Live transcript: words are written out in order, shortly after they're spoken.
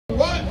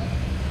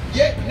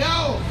Yet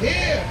now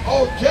hear,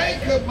 O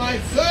Jacob, my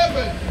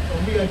servant.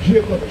 So we are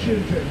Jacob's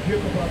children.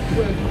 Jacob have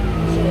 12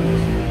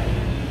 sons.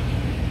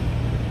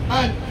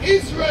 And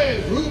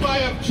Israel, whom I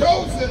have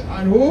chosen.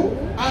 And who?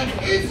 And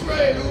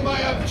Israel, whom I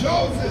have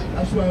chosen.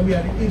 That's why we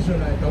are the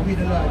Israelites, and we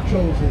the Lord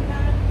chosen.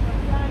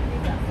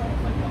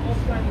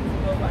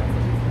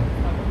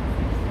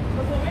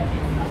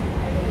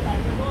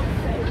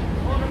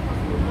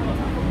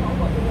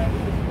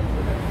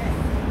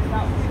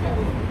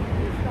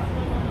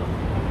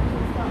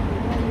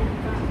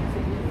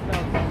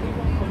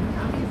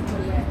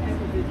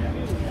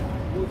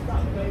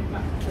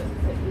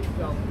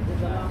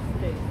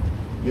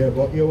 Yeah,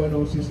 but you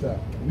know, sister,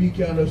 we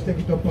can't just take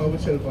it up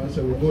ourselves and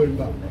say we're going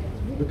back.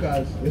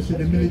 Because you see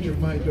the military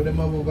might them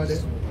have over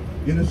there.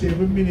 You know, say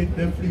every minute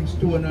them fling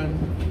stone and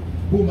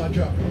boom and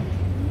drop.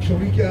 So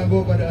we can't go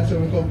over there and say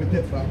we're going to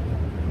take back.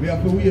 We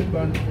have to wait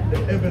for the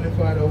Heavenly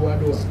Father who are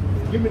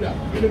doing. Give me that.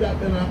 Give me that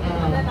then.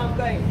 And then I'm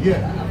going.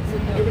 Yeah.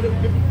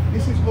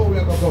 This is how we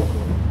are going to go.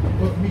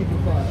 But meet the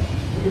Father.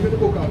 Give me the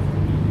book of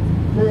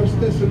 1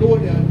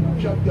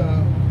 Thessalonians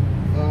chapter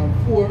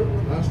 4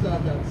 and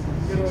start at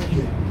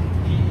 16.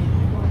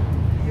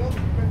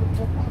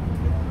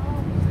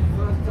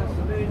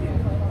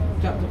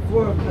 Chapter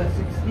 4 verse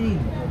 16.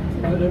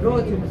 For the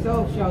Lord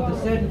himself shall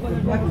descend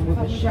from heaven with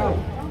a shout,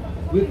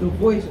 with the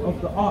voice of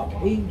the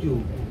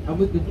archangel, and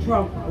with the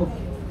trump of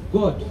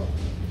God.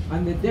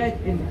 And the dead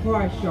in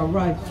Christ shall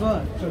rise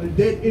first. So the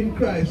dead in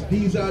Christ,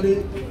 these are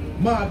the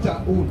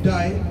martyrs who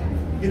die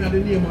in the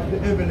name of the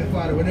Heavenly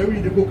Father. When I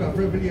read the book of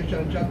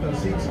Revelation chapter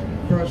 6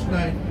 verse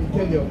 9, it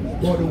tells you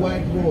about the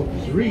white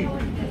robes. Read.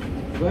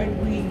 When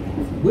we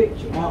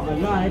which are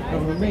alive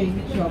and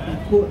remain shall be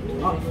put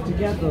up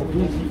together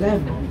with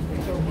them.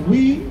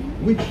 We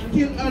which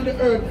still on the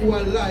earth who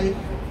are alive,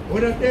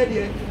 when are dead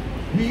yet,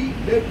 we,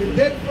 the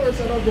dead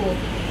person will go,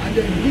 and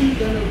then we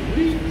gonna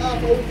read our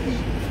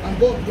feet and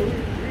go to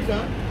read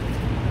that.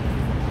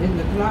 In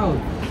the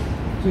clouds,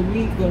 to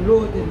meet the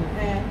Lord in the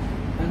air,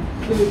 and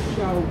so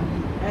shall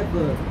we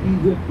ever be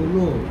with the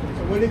Lord.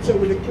 So when it's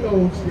with the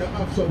clouds, you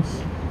have some,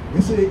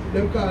 you see,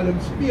 them call them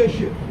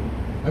spaceship,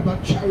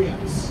 about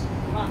chariots.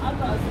 I've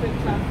got a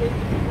scripture, I'm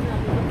thinking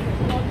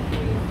John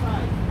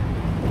 3:5.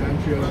 John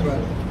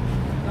 3:5.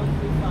 John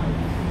 3:5.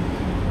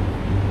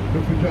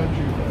 Look for John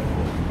 3:5.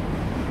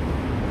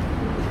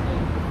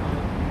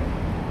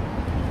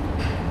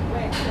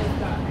 Where it says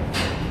that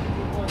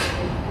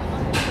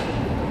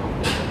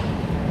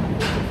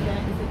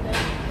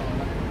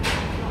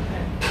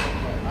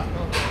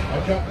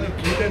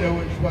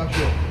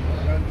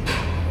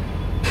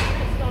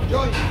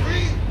John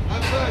 3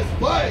 and verse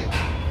 5.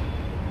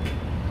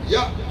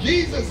 Yeah,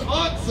 Jesus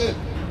answered,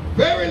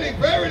 Verily,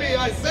 verily,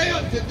 I say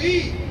unto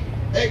thee,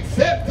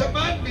 except a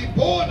man be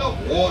born of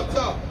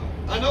water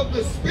and of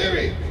the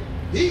Spirit,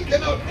 he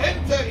cannot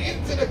enter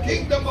into the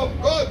kingdom of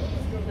God.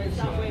 Is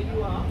that where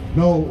you are?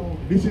 No,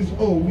 this is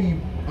how we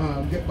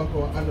get back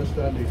our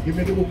understanding. Give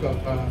me the book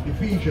of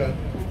Ephesians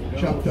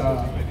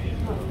chapter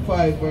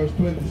 5 verse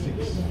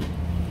 26.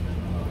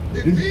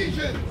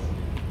 Ephesians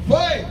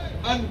 5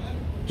 and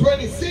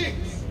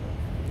 26.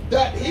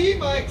 That he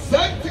might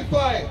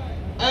sanctify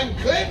and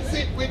cleanse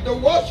it with the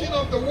washing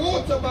of the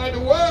water by the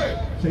word.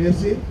 So you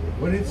see,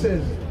 when it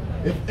says,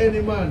 if any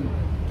man,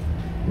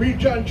 read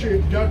John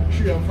 3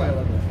 and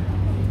 5.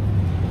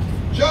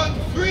 John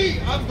 3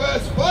 and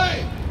verse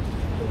 5.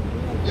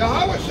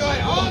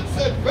 Yahawashi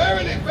answered,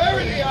 Verily,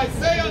 verily, I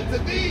say unto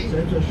thee. So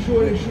it was,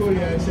 surely,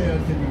 surely, I say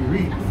unto thee,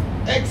 read.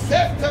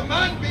 Except a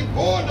man be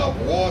born of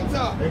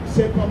water.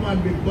 Except a man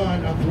be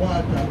born of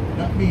water.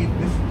 That means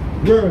this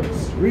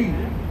words, read.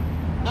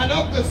 And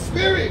of the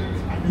Spirit.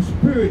 The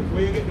Spirit,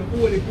 where you get the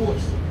Holy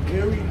Ghost.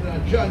 You're reading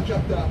John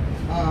chapter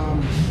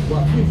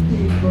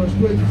 15 verse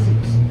 26.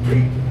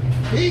 Read.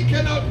 He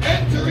cannot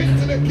enter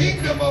into the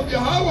kingdom of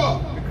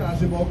Yahawah. Because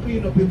he will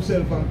clean up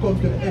himself and come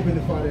to the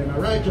Heavenly Father in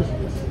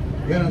righteousness.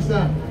 You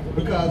understand?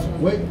 Because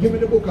when give me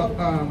the book of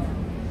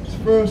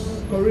 2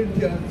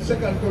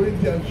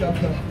 Corinthians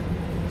chapter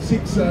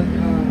 6 and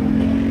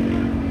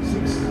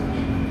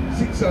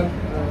 6 and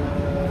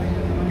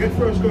get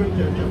 1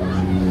 Corinthians chapter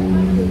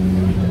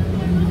 6.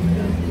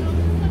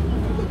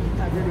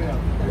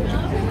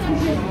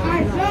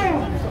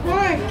 Isaiah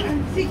 5 and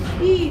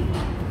 16.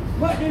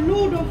 But the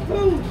Lord of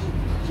hosts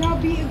shall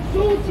be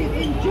exalted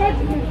in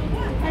judgment,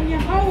 and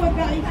Yahawah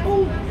that is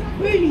all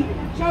holy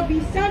shall be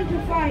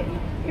sanctified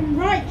in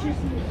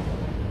righteousness.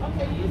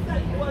 Okay, you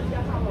said you was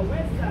Yahawah.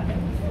 Where's that?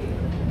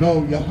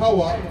 No,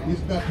 Yahawah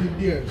is not in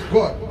there, it's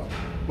God.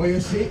 But you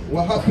see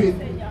what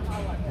happened?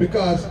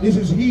 Because this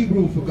is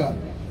Hebrew for God.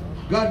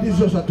 God is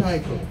just a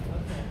title.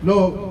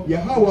 No,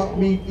 Yahawah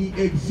means he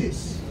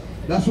exists.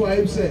 That's why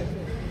he said,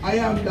 I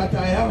am that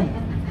I am.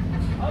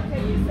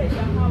 Okay, you said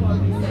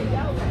Yahawah, you said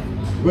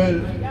Yahweh. Well,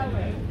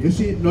 Yahweh. you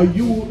see, no,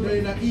 you are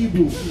in a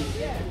Hebrew.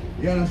 Yeah.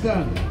 You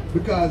understand?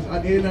 Because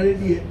at the end of the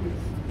day,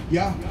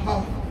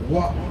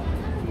 Yahawah,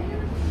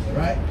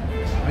 right?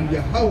 And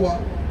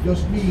Yahawah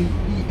just means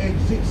he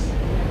exists.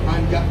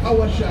 And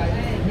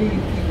Yahawashi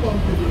means he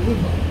comes to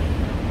deliver,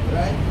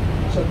 right?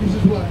 So this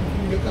is what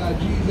we call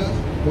Jesus,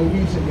 but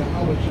we say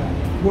Yahawashi.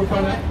 More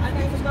for that? I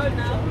need to go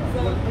now. So,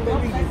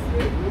 God bless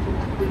you.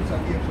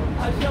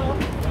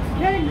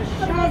 Then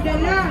shall the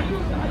land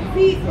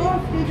feed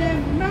after them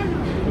manna.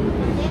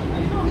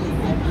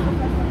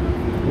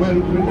 Well,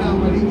 we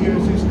normally hear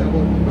sister,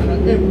 but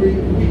not every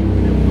week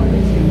we don't find the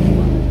same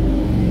spot.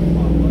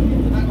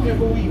 Not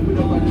every week we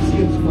don't find the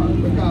same spot,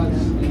 because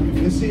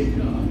you see,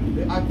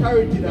 the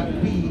authority that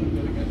we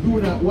do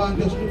not want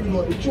us to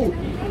know the truth.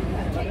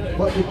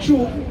 But the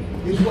truth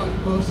is what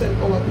will set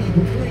our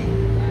people free.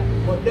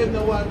 But them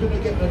don't want to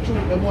get the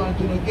truth, they want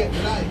to get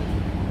life.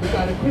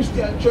 Because the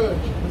Christian church,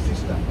 my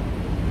sister,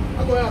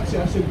 I'm going to ask you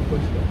a simple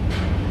question.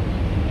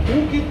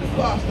 Who give the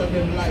pastor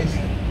them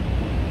license?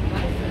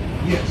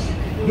 Yes.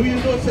 Do you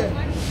know, sir,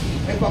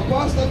 if a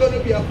pastor going to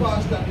be a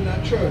pastor in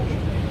a church,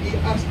 he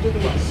has to do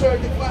a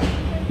certified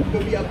to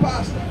be a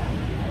pastor.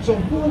 So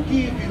who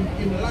gave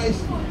him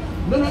license?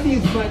 None of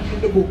these men in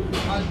the book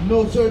has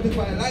no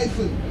certified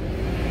license.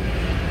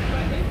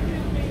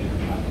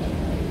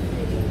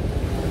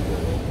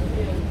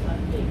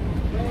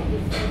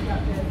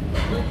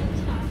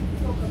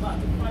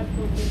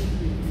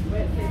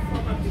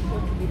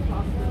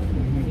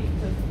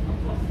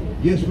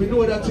 Yes, we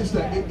know that,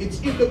 sister.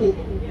 It's in the book.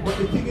 But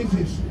the thing is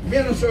this, me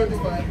are not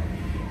certified.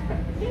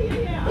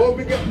 How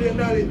we get the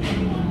knowledge?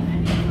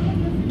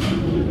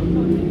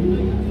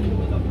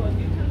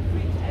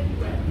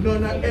 No,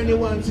 not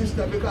anyone,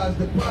 sister, because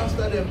the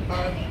pastor them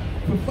are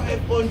for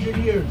 500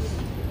 years.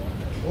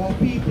 Our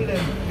people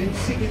them been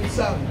singing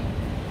songs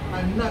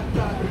and not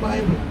taught the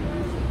Bible.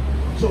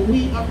 So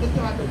we have to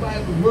taught the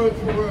Bible word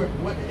for word,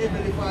 what the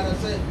Heavenly Father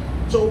said.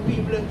 So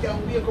people them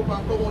can wake up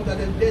and come out of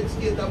them dead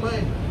state of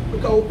mind.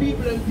 Because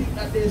people them think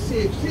that they're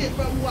saved. Saved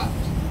from what?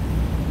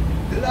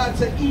 The Lord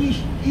said, he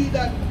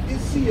that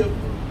is saved,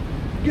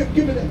 give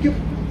it, give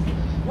it.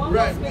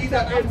 Right, he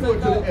that ain't going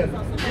to the end.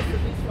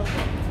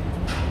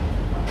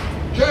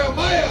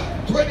 Jeremiah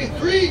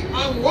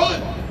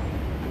 23:1.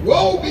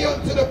 Woe be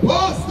unto the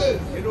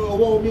pastors. You know what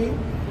woe mean?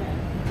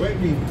 What it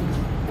mean?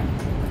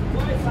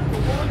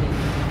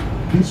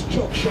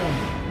 Destruction.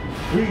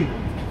 Read.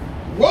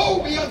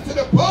 Woe be unto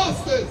the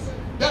pastors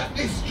that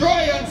destroy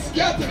and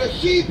scatter the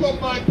sheep of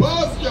my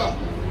pasture,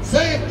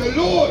 saith the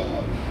Lord.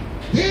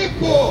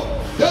 Therefore,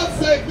 thus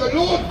saith the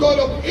Lord God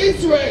of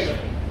Israel,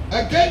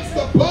 against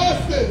the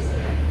pastors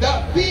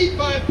that feed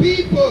my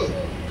people,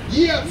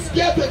 ye have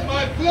scattered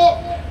my flock,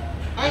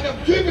 and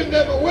have driven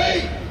them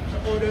away. So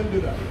how them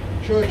do that?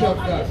 Church of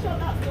God.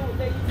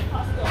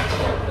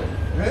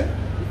 Eh?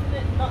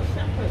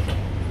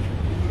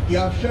 You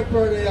have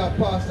shepherd and you have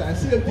pastor.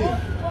 Same thing.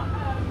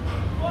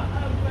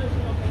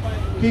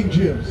 King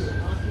James.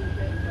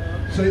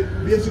 So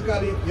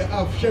basically you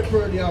have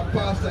shepherd, you have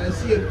pastor, and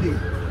same thing.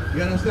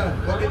 You understand?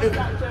 But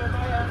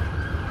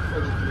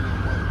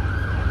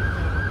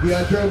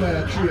yeah,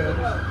 Jeremiah 3.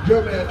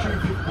 Jeremiah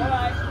 3:15.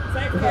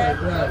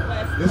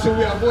 Right. You see,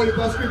 we have only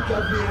for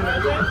scripture here. We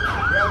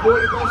have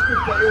only for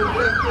scripture here.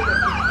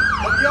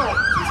 But yo,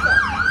 sister.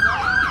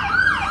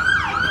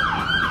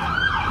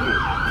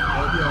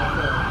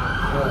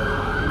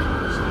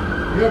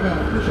 Yeah, man,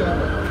 finish up.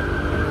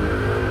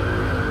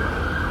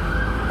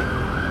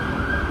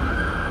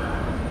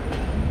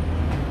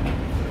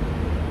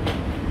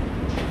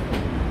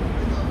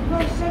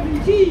 Verse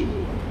 17.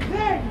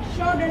 Then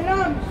shall the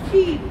lambs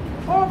feed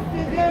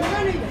after their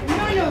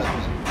manner,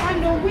 and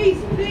the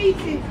waste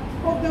places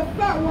of the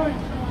fat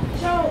ones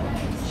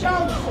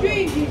shall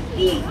strangers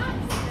eat.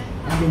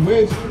 And the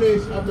waste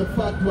place of the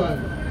fat one,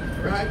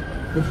 right?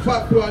 The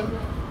fat one,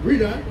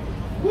 read on.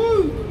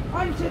 Woe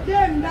unto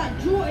them that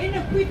draw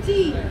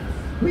iniquity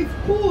with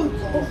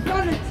cords of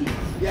vanity,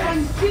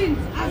 and sins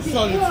as it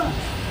were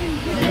in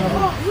their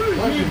heart root.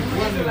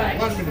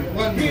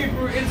 1 minute.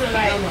 Hebrew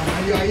Israelites.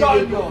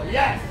 Are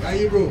Yes. Are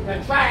you bro?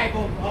 The tribe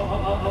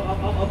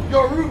of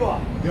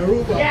Yoruba.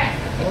 Yoruba? Yes.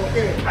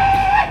 Okay.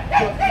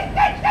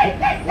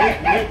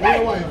 Where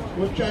your wife?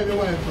 What tribe your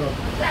wife from?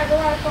 Tribe of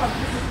where I'm from.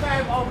 This is the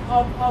tribe of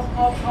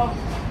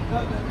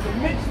the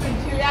mixed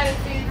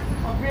materiality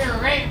of being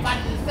raped by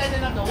the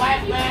descendant of the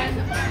white man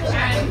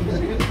and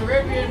the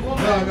Caribbean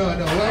woman. No.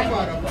 Where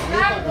father from?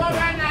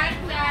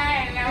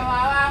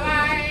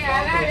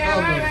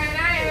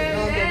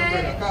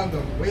 Calm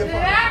down. Where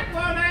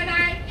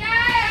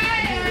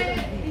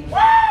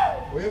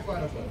your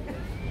father from?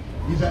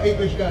 He's an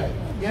English guy?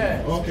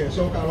 Yeah. Okay,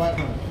 so-called white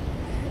man.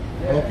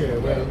 Okay,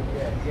 well,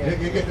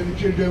 you get to the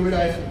children with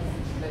that.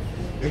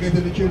 You get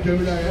to the children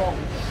with that.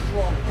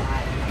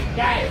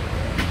 Guys.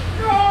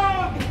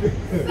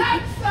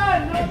 Son,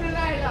 no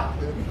Delilah.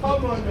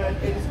 Come on, man.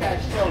 This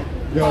guy's strong.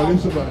 Yo,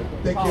 listen, man.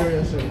 Take care of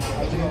yourself.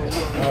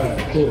 Alright,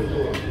 cool.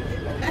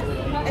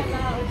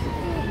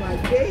 My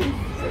baby.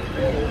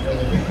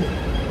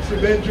 See,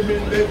 Benjamin.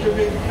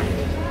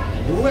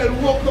 Well,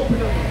 woke up in a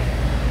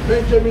man.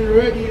 Benjamin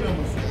ready in a man.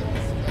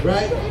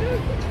 Right?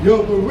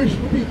 Yo, we wish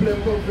the people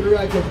have come to the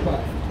righteous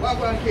path. What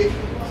about Kate?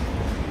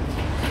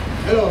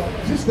 Hello,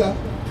 sister.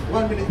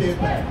 1 minute at a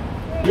time.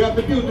 We have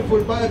the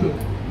beautiful Bible.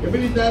 You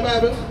believe that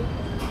Bible?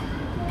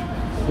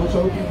 What's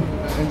our people?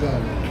 And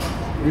God,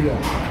 read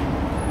that.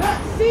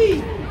 But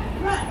see,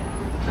 but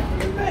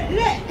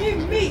let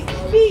him make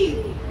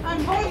speed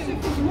and hasten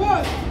his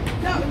word,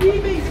 that we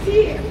may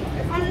see it,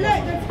 and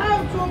let the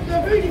towns of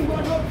the Holy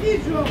One of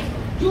Israel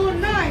draw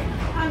nigh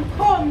and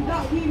come,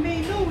 that we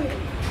may know it.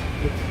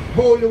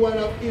 Holy One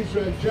of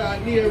Israel, draw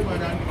near,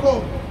 man, and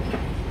come,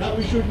 that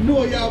we should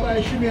know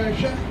Yahweh Shimmy and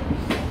Shine.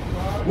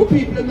 What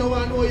people know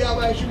and know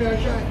Yahweh Shimmy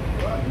and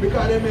Shine,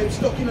 because they been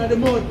stuck in the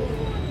mud.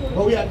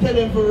 But we are telling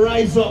them to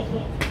rise up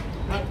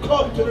and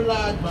come to the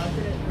Lord,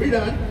 man. Read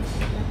on.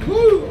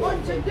 Woe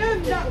unto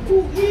them that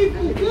do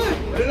evil good.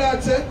 What the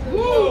Lord said?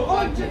 Woe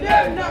unto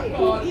them that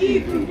do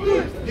evil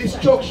good.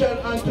 Destruction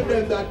unto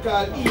them that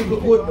call evil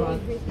good,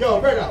 man. Yo,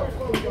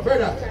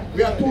 brother,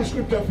 we have two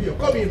scriptures for you.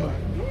 Come in, man.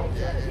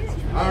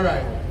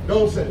 Alright,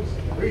 nonsense.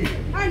 Read.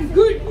 And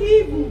good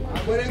evil.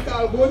 And what they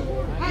call good?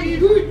 And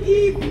good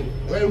evil.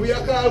 Well, we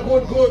are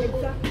called good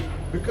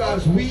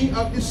because we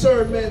have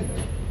discernment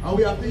and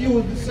we have to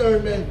use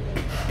discernment.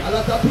 A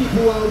lot of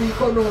people when we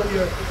come down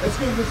here,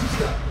 excuse me,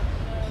 sister,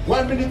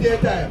 1 minute at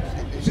a time.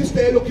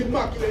 Sister, you look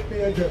immaculate in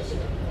your dress.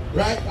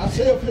 Right? I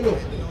say if you look.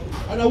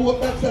 And I hope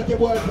that's not your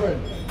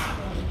boyfriend.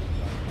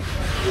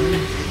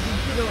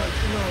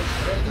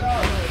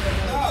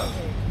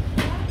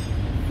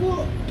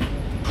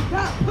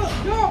 That put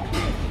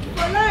darkness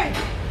for light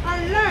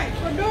and light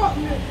for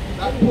darkness.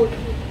 That put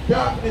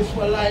darkness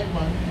for light,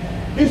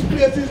 man. This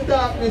place is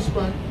darkness,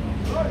 man.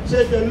 So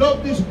if you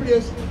love this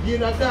place, you're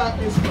in a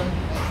darkness, man.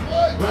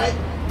 Right?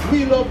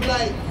 We love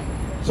light.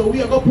 So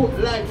we are going to put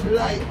light for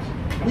light.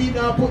 We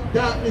now put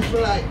darkness for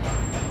light.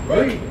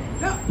 Read.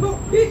 That put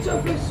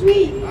bitter for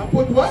sweet. And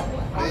put what?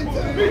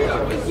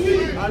 Bitter for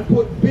sweet. And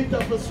put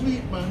bitter for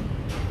sweet, man.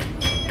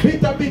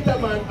 Bitter,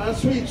 man, and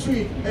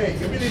sweet. Hey,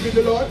 you believe in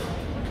the Lord?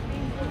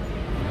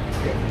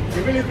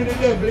 You believe in the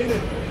devil,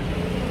 innit?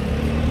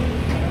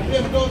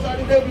 Yes, those are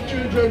the devil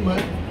children,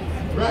 man.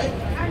 Right?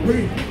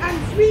 Read.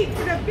 And sweet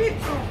for the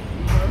bitter.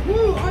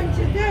 Woe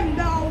unto them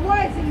that are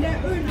wise in their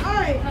own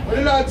eyes. What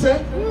did the Lord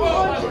say?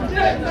 Woe unto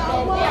them that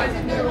are wise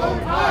in their own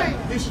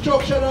eyes.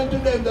 Destruction unto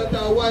them that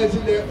are wise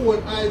in their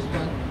own eyes,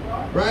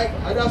 man. Right?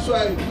 And that's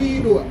why we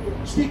do.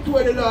 Stick to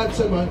what the Lord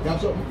said, man. You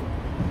have something?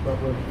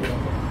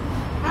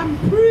 And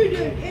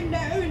prudent in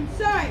their own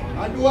sight.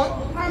 And what?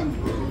 And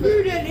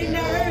prudent in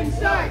their own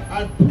sight.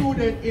 And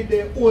prudent in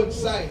their own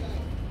sight.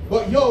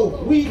 But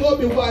yo, we gonna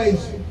be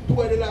wise to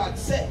what the Lord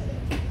said.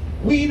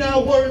 We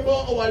not worry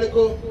about our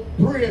little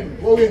brain,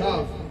 what we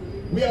have.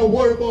 We are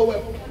worried about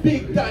what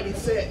Big Daddy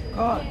said.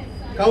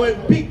 Because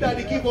when Big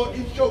Daddy give out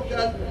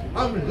instruction,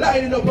 I'm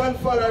lining up and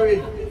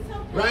following.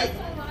 Right?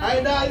 I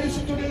now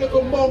listen to the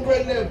little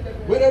mongrel them.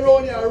 When they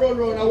run here,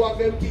 run and walk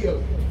them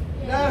tail.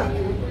 Nah.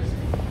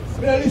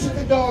 When I listen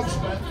to dogs,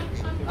 man.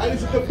 I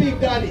listen to Big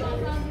Daddy.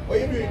 What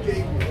you doing,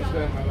 King?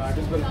 I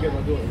just want to get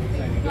my daughter.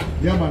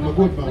 Yeah, man, I'm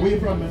good, man. Where you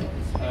from, man?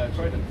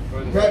 Croydon.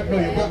 Right, no,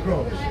 your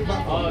background.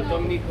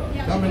 Dominica.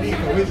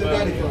 Dominica. Where's the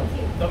daddy from?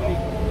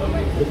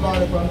 Dominica. The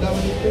father from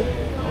Dominica?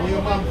 Where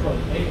your mom from?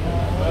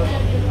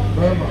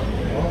 Burma.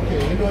 Okay,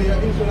 you know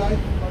you're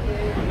Israelite?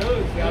 No,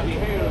 I've been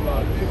hearing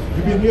about it.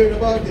 You've been hearing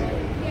about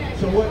it?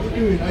 So what you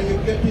doing? Are you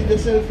getting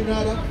yourself in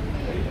order?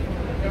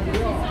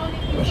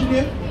 What's your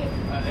name?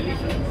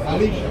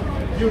 Alicia.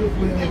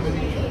 Beautiful name,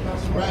 Alicia.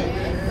 Right.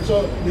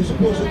 So you're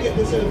supposed to get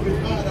yourself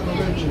in order, my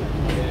virtue.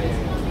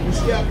 You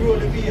start growing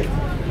the beard.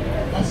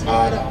 That's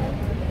harder.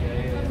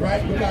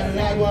 Right? Because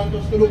the Lord wants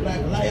us to look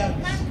like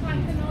lions.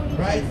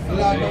 Right? The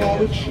Lord knows how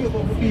to shape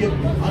up a beard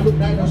and look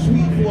like a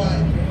sweet boy.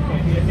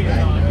 Right? We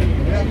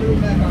have to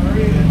look like a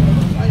real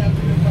lion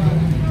to the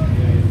Father.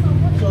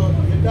 So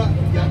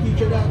your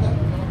teacher daughter?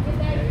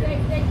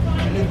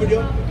 You live with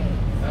you?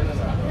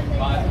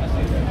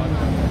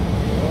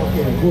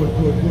 Okay, good.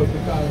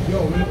 Because yo,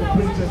 we little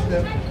princess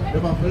them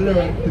have to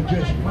learn to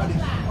dress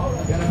modest.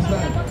 You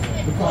understand?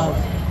 Because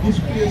this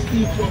place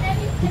teaches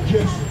to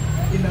dress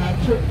in our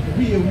church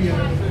real way.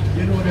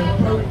 You know, them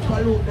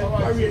pollute, them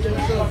parade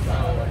themselves.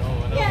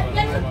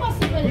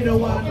 We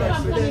don't want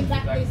that for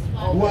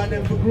them. We want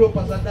them to grow up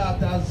as a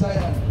daughter of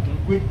Zion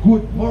with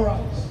good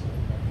morals.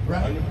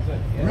 Right?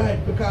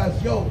 Right,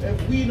 because yo,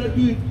 if we not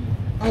do it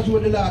as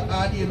what the Lord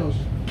ordained us,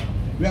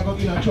 we are going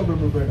to get in trouble,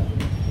 my brother.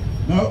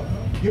 Now,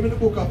 give me the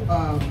book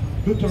of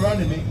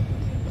Deuteronomy,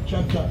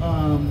 chapter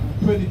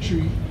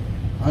 23,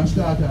 and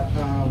start at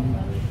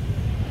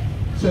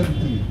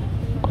 17.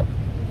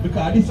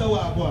 Because this is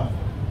what I want.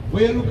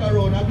 When you look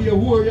around, I be a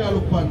war you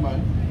look on,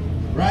 man.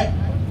 Right?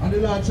 And the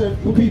Lord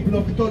said, the people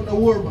of the turn the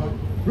war, man.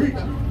 Read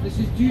that. This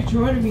is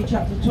Deuteronomy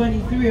chapter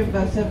 23 and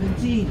verse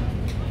 17.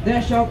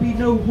 There shall be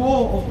no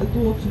whore of the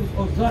daughters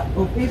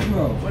of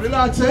Israel. What the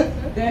Lord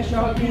said? There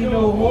shall be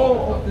no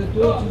whore of the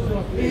daughters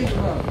of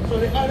Israel. So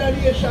the other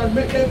nation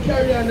make them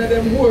carry on and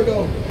them whore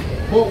down.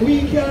 But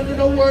we can't do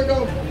no whore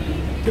down.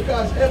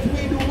 Because if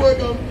we do whore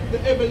down, the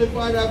Heavenly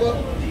Father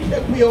will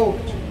take me out.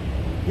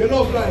 You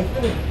love life,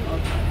 innit?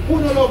 Who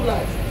don't love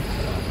life?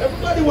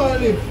 Everybody want to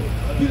live.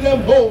 Till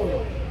them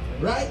whole.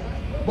 Right?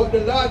 But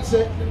the Lord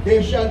said,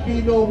 there shall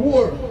be no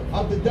whore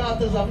of the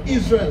daughters of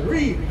Israel.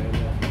 Read.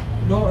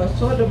 nor a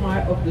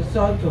sodomite of the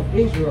sons of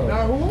Israel.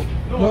 Now who?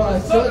 Nor a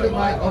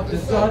sodomite of the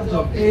sons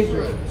of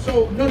Israel.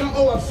 So none of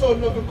our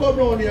sons never come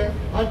around here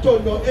and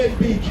turn no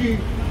LBG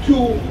to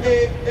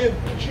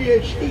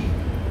AFGHT.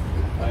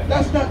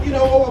 That's not in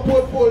our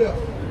portfolio.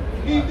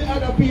 Leave the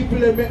other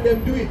people and make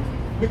them do it.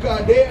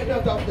 Because they are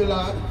not of the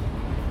Lord.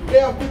 They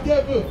have the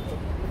devil.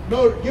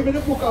 Now give me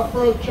the book of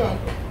 1 John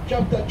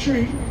chapter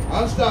 3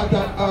 and start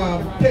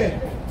at 10.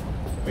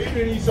 What you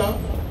doing, Esau?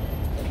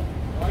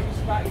 Why are you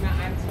spouting that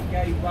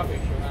anti-gay rubbish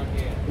around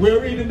here?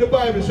 We're reading the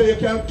Bible so you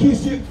can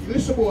kiss it.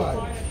 Listen,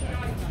 boy.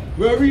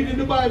 We're reading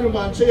the Bible,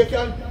 man, so you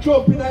can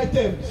jump in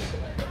items.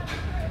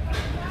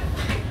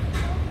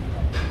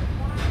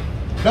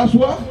 That's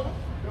what?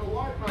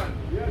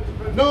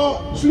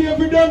 No,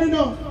 slavery done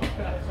enough.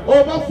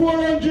 Over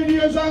 400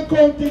 years and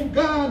counting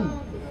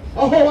gone.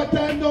 A whole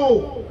time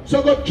now.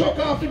 So go chuck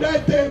off the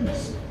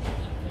items.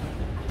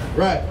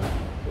 Right.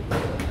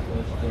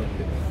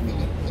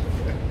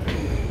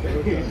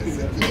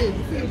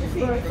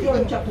 First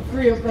John chapter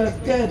 3 and verse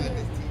 10.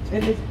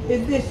 And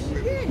in this,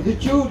 the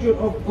children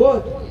of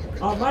God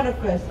are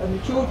manifest, and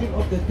the children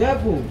of the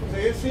devil. So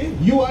you see,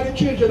 you are the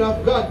children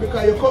of God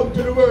because you come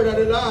to the word of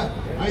the Lord.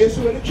 And you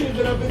see what the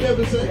children of the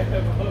devil say?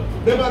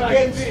 Them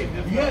against,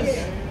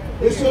 yes.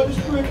 You see what the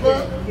spirit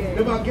work?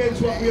 Them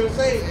against what we are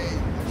saying.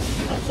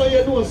 And so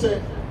you know,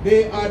 say,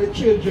 they are the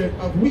children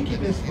of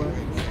wickedness, man.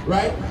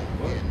 Right?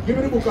 Give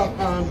me the book of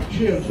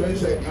James, where you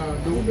say,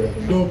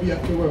 don't be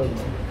at the world.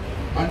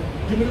 And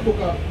give me the book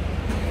of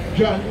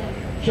John,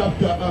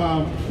 chapter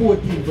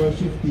 14, verse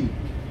 15.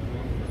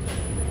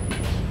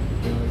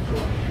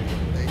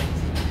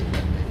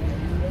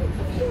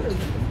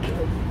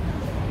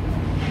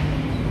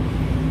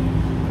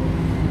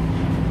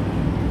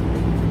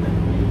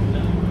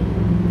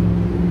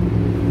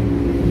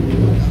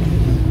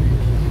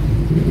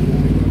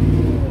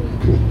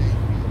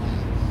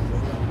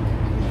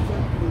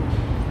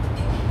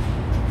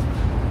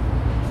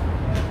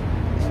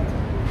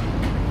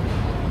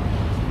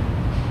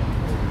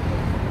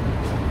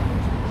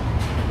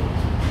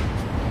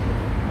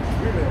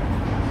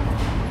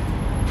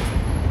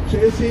 So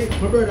you see,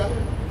 my brother,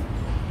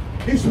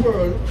 this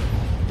world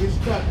is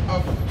not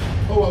of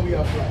our way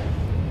of life.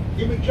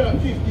 Give me John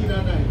 15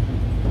 and 19.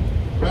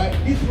 Right?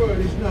 This world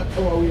is not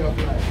our way of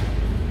life.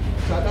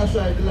 So that's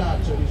why the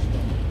Lord said this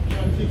now.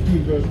 John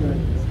 15 verse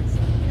 19.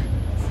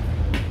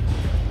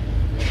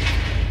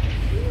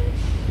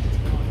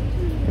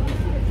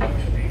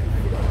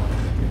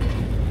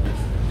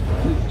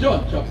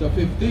 John chapter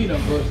 15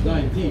 and verse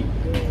 19.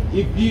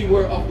 If ye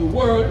were of the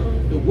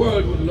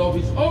world would love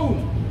his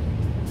own.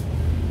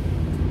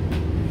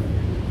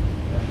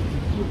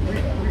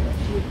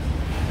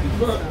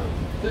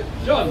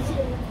 John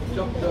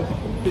chapter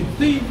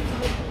 15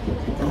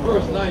 and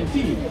verse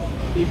 19.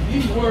 If ye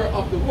were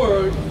of the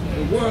world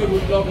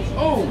would love its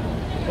own.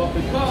 But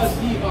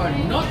because ye are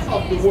not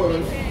of the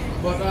world,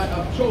 but I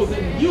have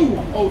chosen you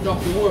out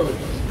of the world,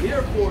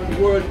 therefore the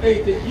world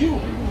hated you.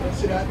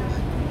 See that?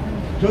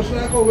 Just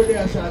like over there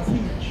as I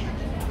teach,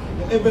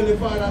 the Heavenly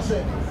Father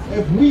said,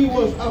 if we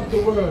was of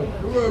the world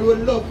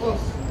would love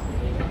us.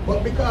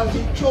 But because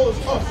he chose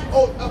us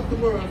out of the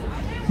world,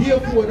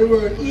 therefore the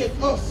world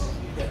hates us.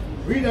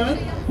 Read on.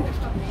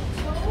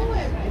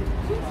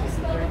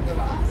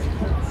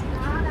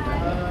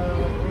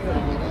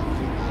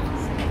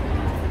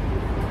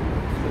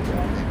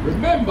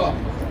 Remember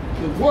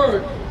the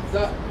word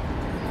that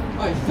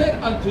I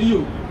said unto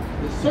you,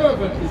 the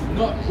servant is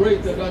not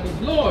greater than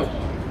his Lord.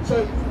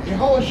 So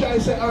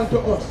Yahawashi said unto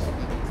us,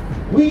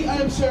 we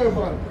are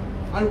servant,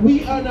 and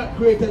we are not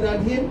greater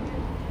than him.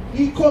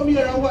 He come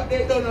here and what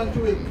they done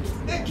unto him?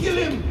 They kill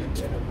him.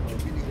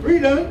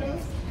 Read on.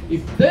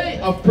 If they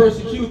have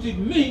persecuted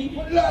me,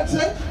 What Lord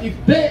said? if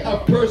they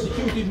have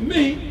persecuted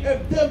me,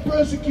 If they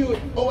persecute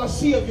our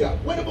Savior,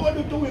 what are they going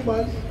to do with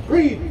man?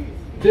 Read.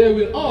 they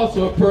will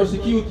also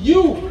persecute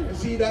you. You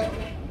see that?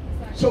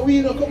 So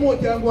we don't come out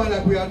here and go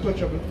like we are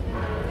untouchable.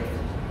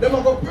 They are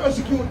going to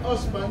persecute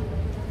us, man.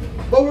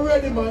 But we're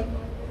ready, man.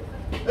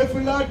 If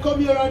the Lord come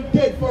here and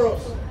dead for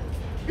us,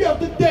 we have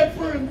to dead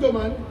for him too,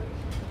 man.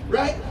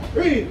 Right?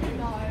 Read.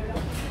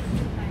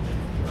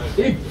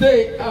 If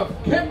they have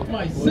kept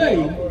my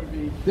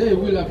saying, they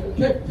will have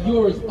kept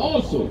yours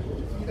also.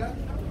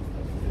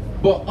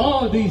 But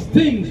all these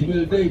things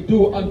will they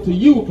do unto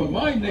you for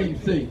my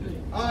name's sake.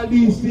 All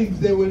these things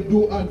they will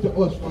do unto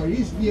us for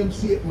his name's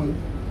sake, man.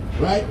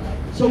 Right?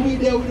 So we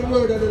there with the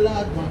word of the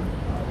Lord,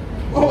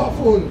 man.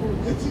 Powerful.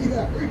 You see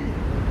that?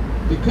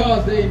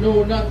 Because they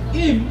know not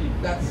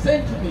him that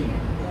sent me.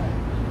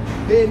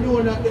 They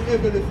know not the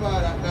Heavenly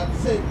Father that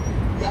sent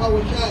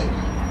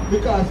Yahawashi.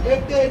 Because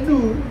if they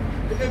knew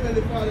the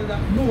Heavenly Father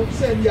that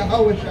sent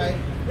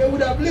Yahawashi, they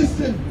would have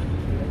listened.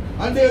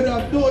 And they would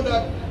have known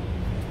that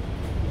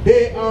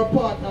they are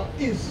part of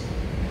his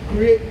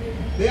creation.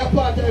 They are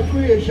part of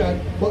creation,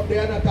 but they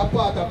are not a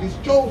part of his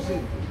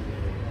chosen.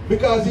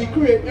 Because he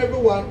created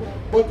everyone,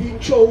 but he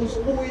chose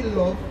who he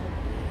loved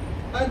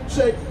and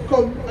said,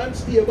 come and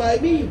stay by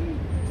me.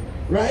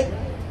 Right?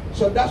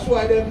 So that's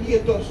why they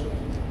hate us.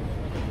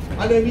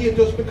 And then hate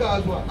us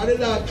because what? And the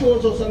Lord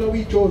chose us and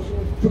we chose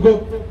to go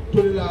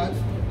to the Lord.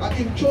 And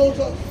He chose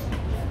us.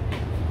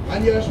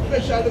 And you're a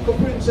special little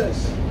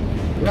princess.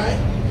 Right?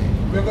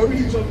 We're going to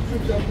read some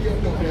scripture here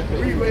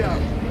now. Read where you are.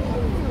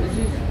 This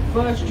is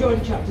 1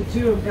 John chapter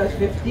 2 and verse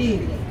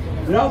 15.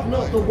 Love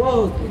not the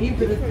world,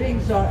 even the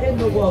things that are in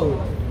the world.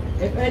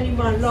 If any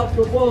man loves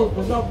the world,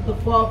 the love of the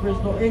Father is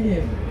not in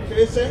him.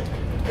 Okay, say,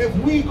 if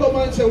we come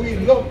and say we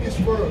love this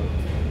world,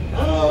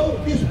 oh,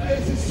 this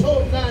place is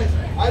so nice.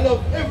 I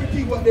love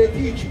everything what they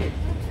teach me.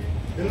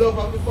 The love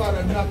of the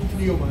Father not in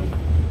you, man.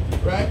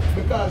 Right?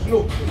 Because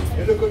look,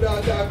 you look at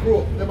that daughter grow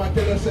up, they might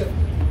tell us that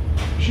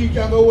she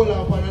can go hold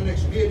up on the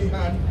next lady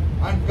hand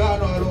and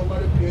gone all over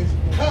the place.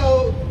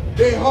 Oh,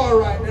 they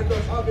alright, they're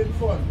just having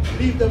fun.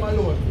 Leave them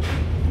alone.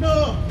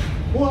 No.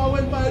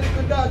 When my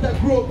little daughter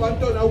grow up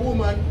and turn a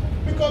woman,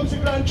 becomes a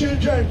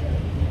grandchildren.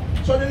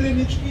 So the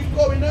lineage keep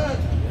going on.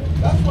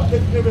 That's what the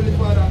Heavenly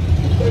Father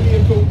tell me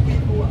to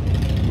people.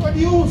 What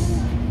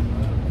use?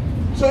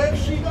 So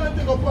if she gonna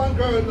take up one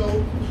girl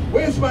now,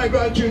 where's my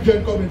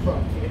grandchildren coming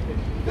from?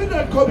 They're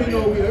not coming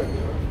nowhere.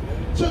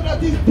 So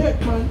that is dead,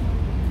 man.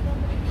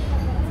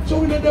 So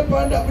we don't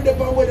depend that, we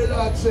depend what the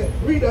Lord said.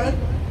 Read on.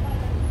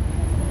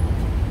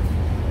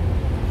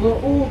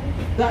 For all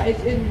that is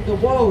in the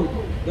world,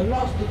 the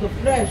lust of the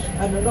flesh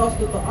and the lust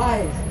of the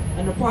eyes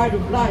and the pride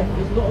of life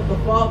is not of the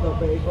Father,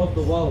 but is of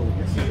the world.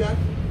 You see that?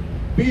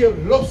 Be a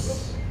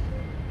lust.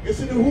 You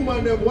see the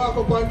woman them walk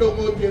up and down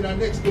mountain and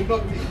next to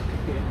nothing.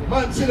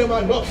 Man see them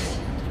a lust.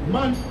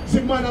 Man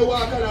see man a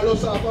walk and a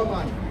lust off a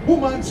man.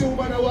 Woman see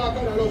woman a walk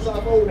and a lust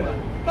off a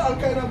woman. All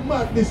kind of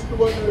madness to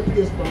one of the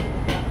place,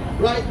 man.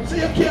 Right? So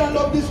you can't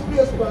love this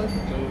place,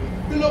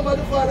 man. The love of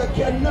the Father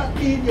cannot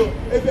be in you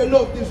if you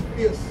love this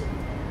place.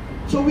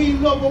 So we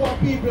love our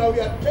people and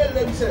we are telling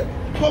them, say,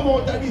 come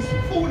out of this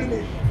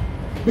foolishness.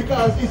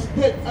 Because it's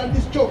death and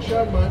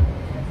destruction, man.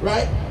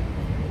 Right?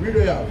 Read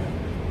it out.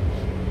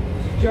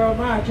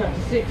 Jeremiah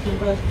chapter 6 and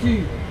verse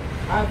 2.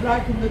 I have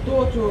likened the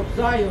daughter of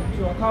Zion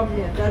to a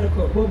comely and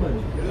delicate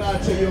woman. The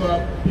Lord said you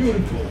are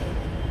beautiful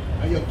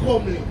and you're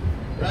comely.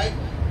 Right?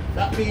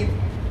 That means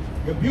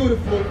you're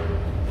beautiful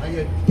and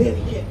you're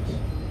delicate.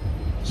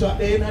 So at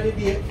the end of the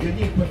day, you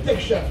need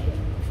protection.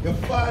 Your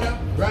father,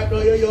 right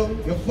now you're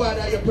young, your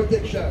father your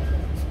protection.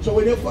 So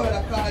when your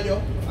father call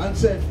you and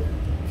said,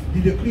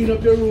 did you clean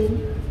up your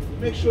room?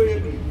 Make sure you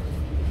clean.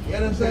 You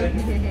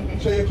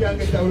understand? So you can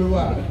get a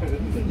reward.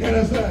 You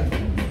understand?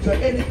 So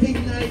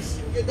anything nice,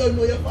 you don't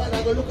know your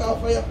father going to look out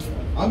for you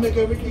and make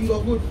everything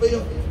go good for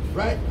you.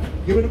 Right?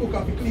 Give me the book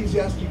of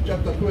Ecclesiastes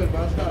chapter 12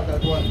 and start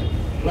at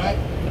 1. Right?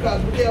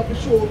 Because we have to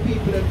show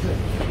people themselves.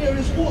 There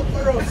is hope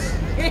for us.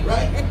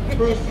 Right?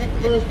 First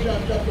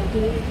John chapter 2,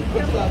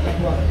 let's start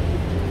at 1.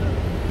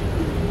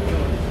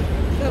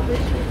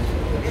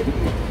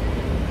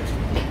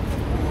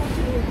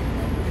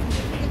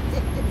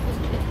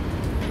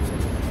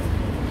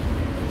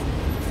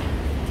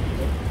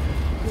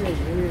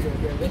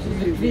 This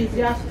is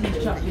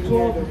Ecclesiastes chapter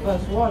 12 and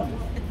verse 1.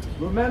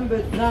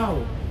 Remember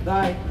now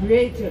thy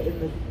Creator in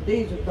the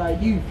days of thy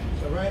youth.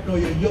 So right now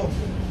you're young.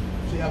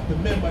 So you have to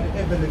remember the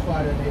Heavenly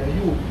Father in your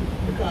youth.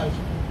 Because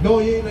now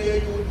you're in your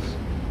youth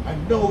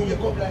and now you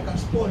come like a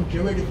sponge,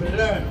 you're ready to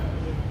learn.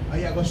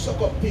 And you're going to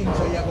suck up things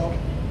and you're going to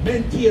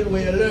maintain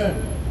where you learn.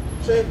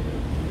 So if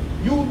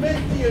you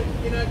maintain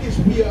in this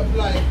way of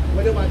life,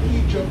 where they might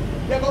teach you,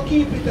 you're going to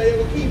keep it and you're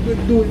going to keep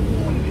it doing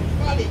it.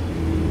 Funny.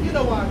 You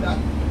don't want that.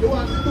 You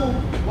want to do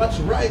what's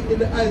right in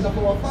the eyes of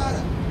our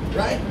Father.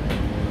 Right?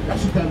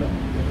 That's it.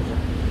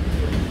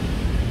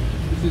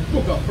 This is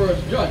book of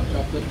 1 John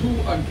chapter 2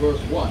 and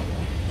verse 1.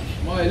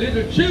 My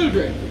little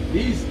children,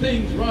 these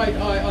things write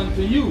I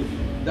unto you,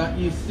 that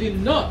ye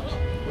sin not.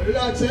 What the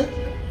Lord said?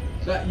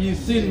 That ye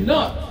sin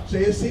not. So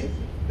you see,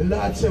 the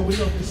Lord said we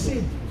not to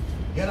sin.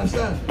 You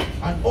understand?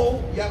 And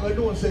all you have to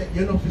do is say,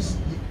 you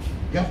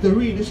have to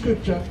read the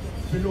scripture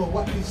to know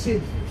what is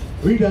sin.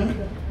 Read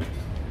on.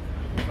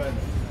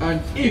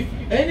 And if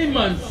any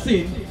man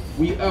sin,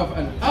 we have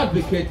an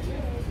advocate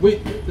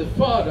with the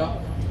Father,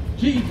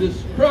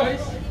 Jesus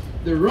Christ,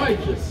 the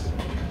righteous.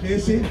 So you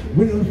see,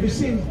 we don't have to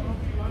sin.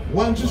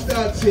 Once you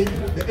start sin,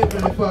 the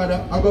Heavenly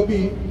Father are going to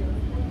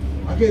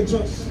be against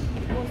us.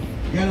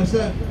 You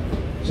understand?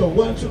 So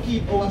once you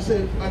keep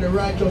ourselves on the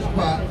righteous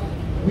path,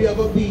 we are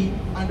going to be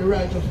on the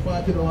righteous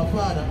path in our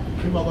Father.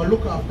 He is going to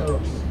look after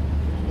us.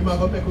 He is going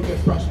to make us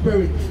get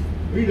prosperity.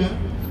 Read that.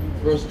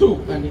 Verse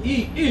 2. And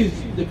he is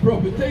the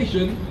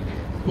propitiation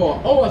for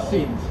our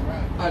sins,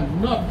 and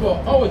not for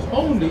ours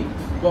only,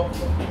 but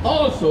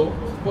also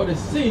for the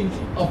sins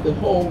of the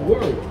whole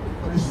world.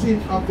 For the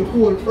sin of the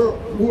whole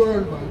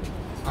world, man.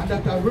 And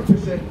that I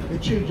represent the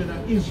children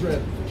of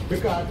Israel.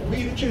 Because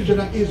we, the children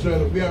of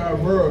Israel, we are a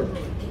world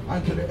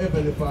unto the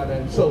Heavenly Father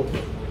himself.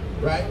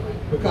 Right?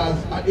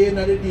 Because at the end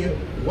of the day,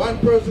 one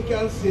person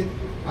can sin,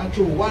 and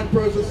through one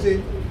person's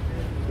sin,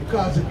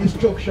 because of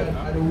destruction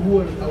of the whole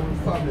of our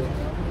family.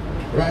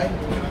 Right?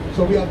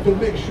 So we have to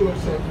make sure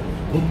that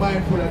we're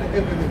mindful of the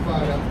Heavenly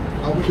Father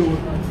and we do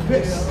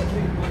this.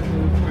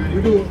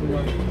 We do.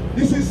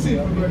 This is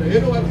sin, brother. You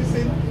know what is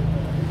sin?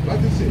 What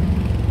is sin?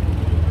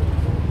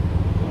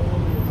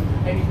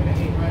 Anything that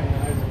ain't right in the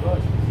eyes of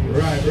God.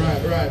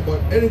 Right. But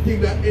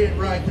anything that ain't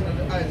right in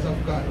the eyes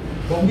of God.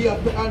 But we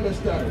have to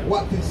understand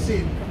what is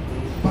sin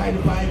by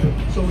the Bible,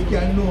 so we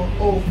can know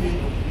how to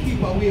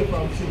keep away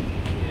from sin.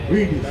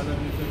 Read it.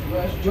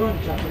 1 John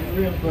chapter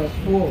 3 and verse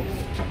 4.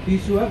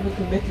 Whosoever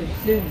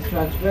committeth sin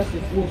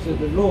transgresseth also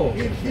the law.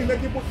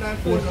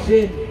 For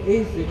sin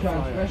is the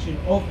transgression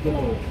of the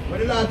law. What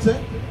the Lord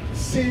said?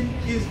 Sin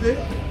is the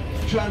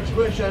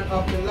transgression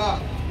of the law.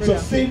 So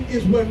sin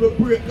is when we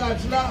break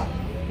God's law.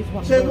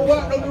 Say, we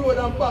walk down the road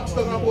and box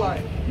down a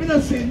boy. Me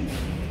not sin.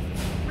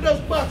 We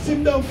just box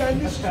him down because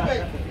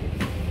disrespect.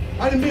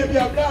 And maybe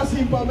I blast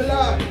him for my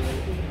life.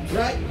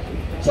 Right?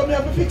 So me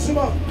have to fix him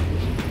up.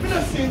 Me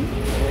not sin.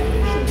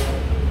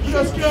 You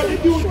just carry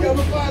the duty of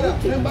my father.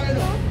 Then by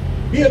now.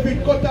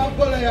 David cut off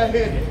Goliath's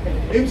head.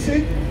 Him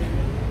sin?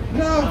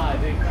 No.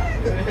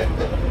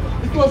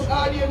 It was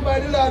ordained by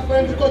the Lord for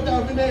him to cut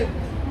off his head.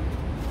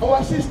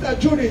 Our sister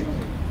Judith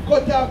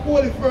cut off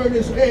holy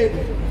furnace head.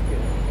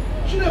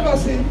 She never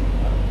sin.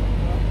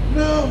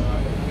 No.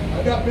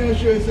 I got me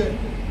sure he said,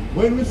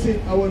 when we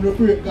sin, I want to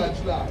break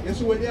God's law. You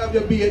see, when you have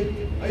your beard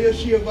and you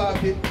shave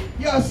off it,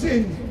 you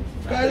sin.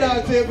 Because the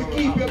Lord said, if you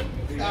keep your...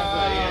 you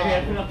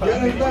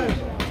understand?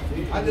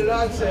 And the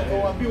Lord said,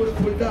 oh, a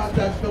beautiful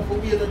daughter is not for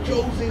we the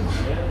chosen.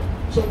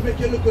 So make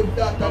you look good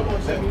daughter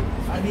and say,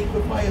 I need to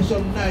buy you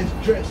some nice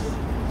dress.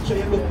 So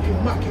you look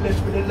immaculate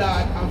for the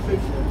Lord and for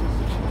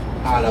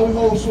all our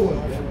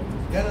household.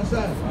 You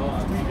understand?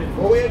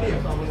 Oh, where are you?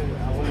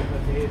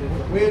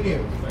 Where are you?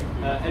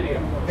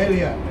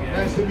 Elia.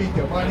 Nice to meet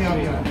you.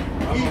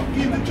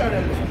 Keep the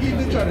channel. Keep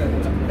the channel.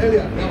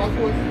 Elia, you have a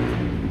phone?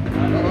 You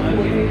have a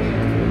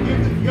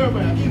phone? Your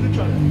man, keep the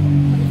channel.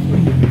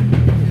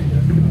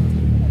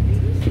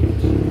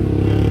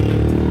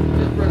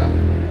 Yes, brother.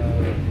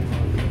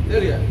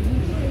 Elia.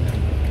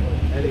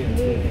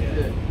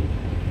 Yeah.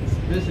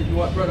 Basically,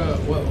 what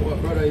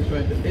brother is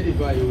trying to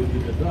edify you with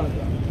your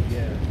daughter.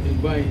 Yeah. In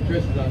buying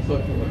dresses and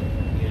such for her.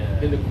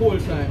 In the cold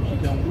time, she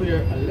can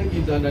wear a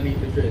leggings underneath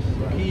the dress,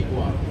 keep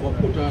one, or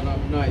put on a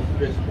nice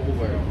dress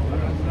over it.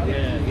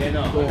 Yeah,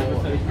 no. So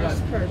it's not,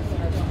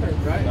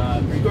 right?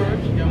 Skirt,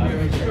 she can wear a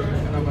skirt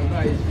and have a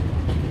nice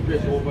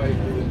dress over it to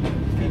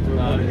keep her.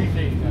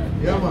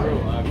 Yeah,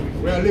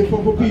 man. We are living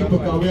for people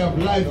because we have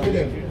life for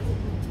them.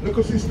 Look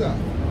at sister.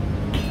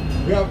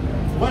 We have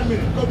 1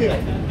 minute. Come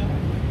here.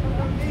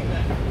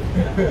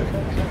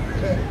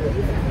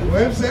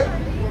 What I'm saying?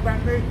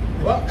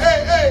 Well,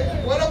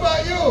 hey, what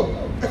about you?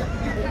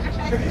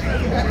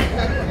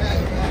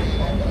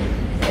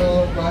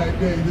 Oh my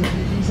days, this is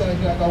Esau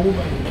like a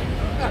woman.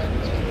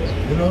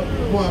 You know,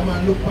 come on man,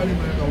 look for him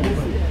like a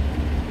woman.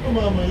 Come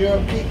on man, you're a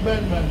big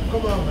man.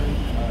 Come on man.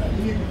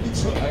 You need to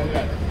fix up.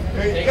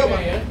 Hey, come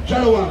on,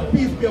 Shalom,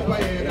 peace be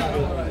upon you.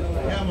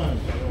 Yeah man.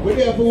 We're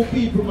there for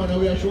people man, and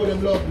we are show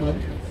them love man.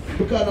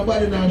 Because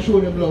nobody now show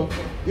them love.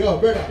 Yo,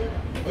 brother,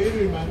 what you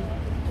doing man?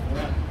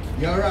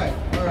 You alright?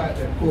 Alright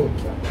then, cool.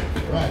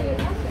 Right.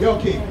 Yo,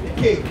 King.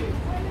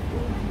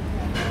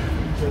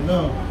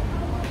 No.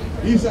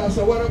 Esau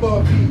said, what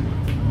about me?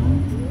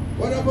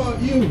 What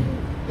about you?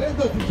 There's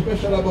nothing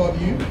special about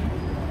you.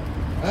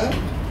 Huh?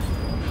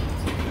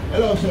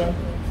 Hello, sir.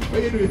 What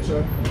are you doing,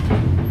 sir?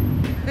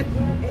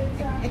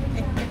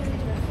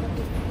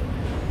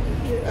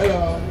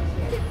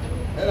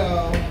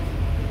 Hello.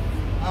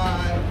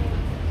 Hi.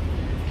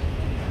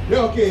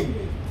 Yo, King.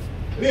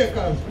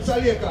 Lakers. Mr.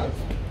 Lakers.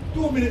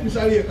 2 minutes,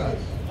 Mr. Lakers.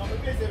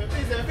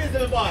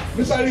 Busy, boss.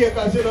 Mr.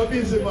 Lakers, you're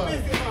busy, man.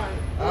 Busy, man.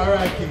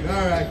 Alright, King.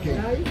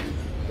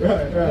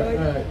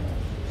 Right.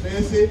 So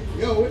you see,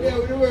 yo, we're there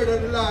with the word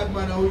of the Lord,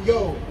 man.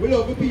 Yo, we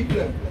love the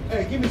people.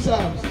 Hey, give me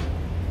Psalms.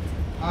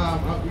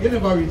 You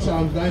never read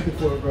Psalms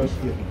 94, verse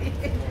 3.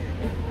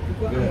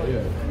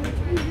 Yeah.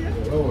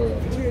 Don't worry.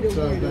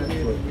 Psalms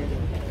 94.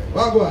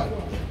 Wagwan.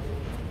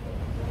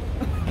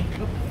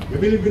 You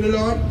believe in the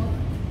Lord?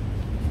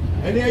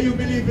 Any of you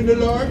believe in the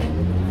Lord?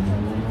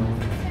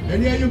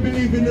 Any of you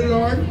believe in the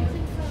Lord?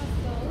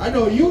 I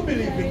know you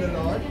believe in the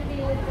Lord.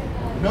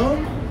 No?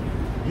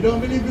 You don't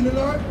believe in the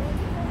Lord?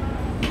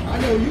 I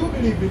know you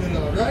believe in the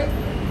Lord, right?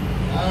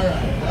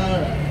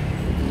 Alright.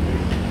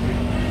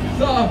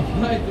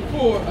 Psalm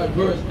 94 at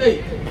verse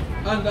 8.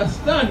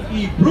 Understand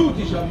ye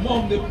brutish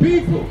among the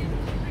people.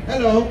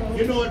 Hello,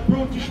 you know what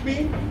brutish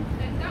means?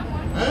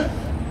 Huh?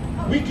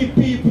 Wicked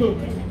people.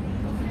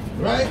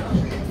 Right?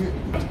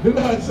 The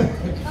Lord said,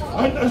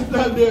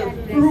 understand they're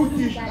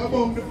brutish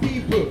among the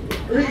people.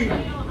 Read.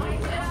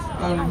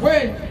 And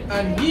when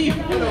and ye.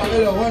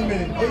 Hello, 1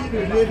 minute.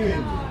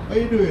 How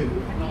you doing?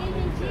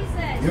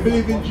 You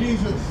believe in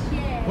Jesus?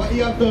 Yeah. What he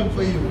have done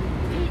for you?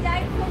 He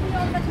died for me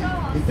on the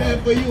cross. He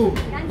died for you.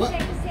 And What?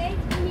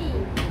 saved me.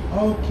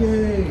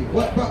 Okay.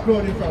 What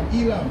background are you from?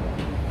 Elam?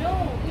 No,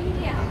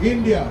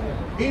 India.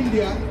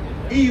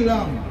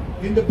 Elam.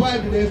 In the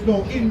Bible there's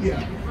no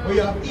India. But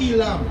you have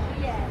Elam.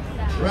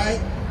 Yes.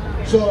 Right?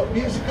 So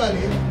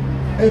basically,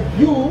 if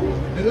you,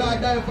 the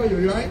Lord died for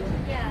you, right?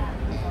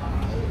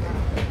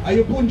 Yeah. Are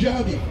you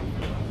Punjabi?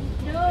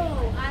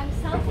 No, I'm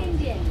South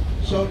Indian.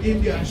 South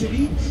India,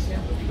 Siddiqs?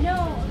 No,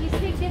 we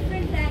speak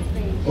different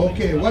language.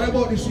 Okay, what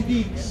about the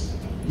Siddiqs?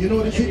 You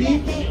know the They're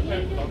Siddiqs?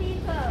 Hindu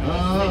people.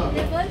 Ah.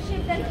 They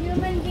worship the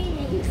human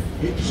beings.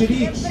 They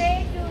Siddiqs.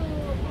 pray to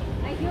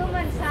a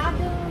human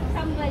sadhu,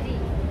 somebody.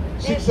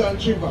 Six and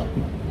Shiva.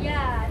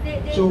 Yeah,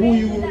 they So pray who to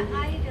you- the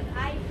idol.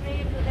 I pray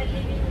to the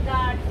living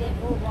God,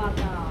 Jehovah.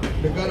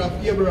 The God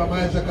of Abraham,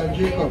 Isaac, and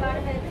Jacob.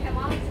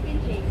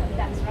 Jacob,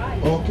 that's right.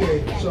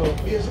 Okay, so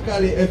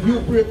basically, if you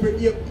pray for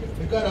the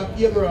God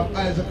of Abraham,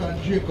 Isaac,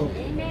 and Jacob,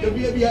 Amen. you'll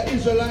be an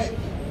Israelite.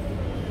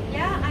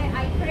 Yeah,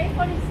 I pray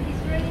for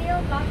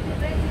Israel, God to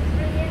bless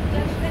Israel,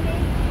 bless the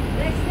name,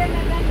 bless them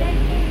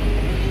abundantly,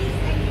 peace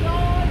and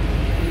God.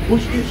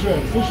 Which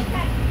Israel?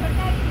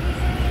 Protect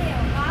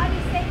Israel. God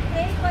is saying,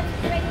 pray for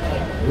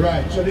Israel.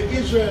 Right, so the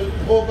Israel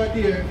over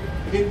there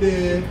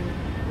in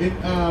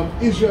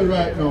Israel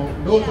right now,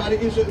 those are the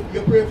Israel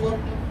you pray for?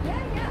 Yeah,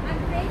 I'm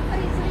praying for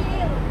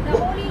Israel, the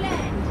What? Holy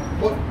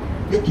Land. But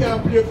you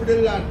can't pray for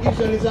the land.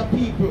 Israel is a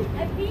people.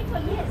 A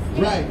people, yes,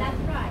 Right. that's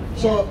right.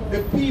 So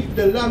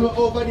the land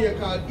over there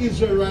called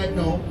Israel right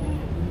now,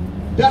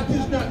 that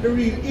is not the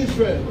real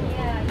Israel.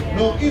 Yeah.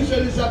 No,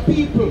 Israel is a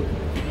people.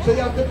 So you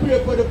have to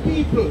pray for the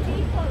people.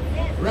 People,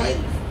 yes. Right.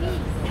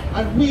 Peace.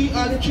 And we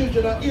are the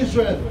children of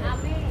Israel.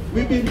 Amen.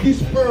 We've been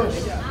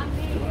dispersed. Amen.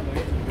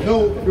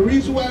 Now, the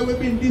reason why we've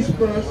been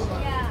dispersed,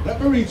 Yeah.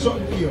 let me read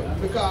something to you.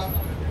 Because,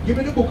 give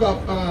me the book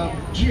of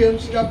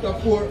James chapter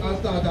 4 and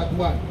start at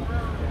 1.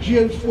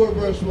 James 4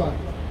 verse 1.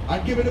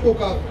 And give me the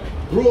book of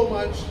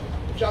Romans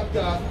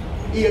chapter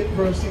 8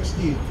 verse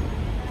 16.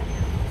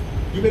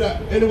 Give me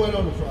that. Anyone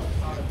on the front?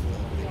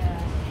 Yeah.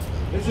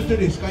 Listen to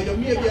this, because you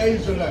may be an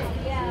Israelite.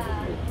 Yeah.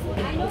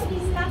 I know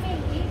he's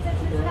coming. Jesus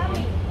is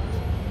coming.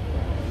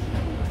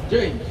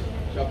 James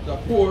chapter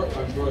 4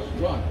 and verse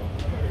 1.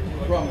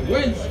 From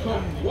whence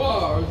come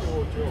wars?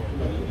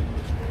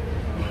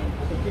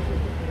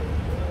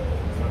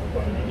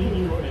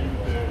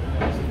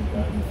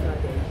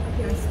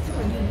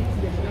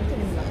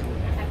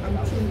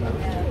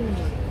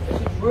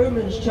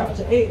 Romans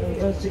chapter 8 and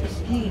verse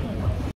 16.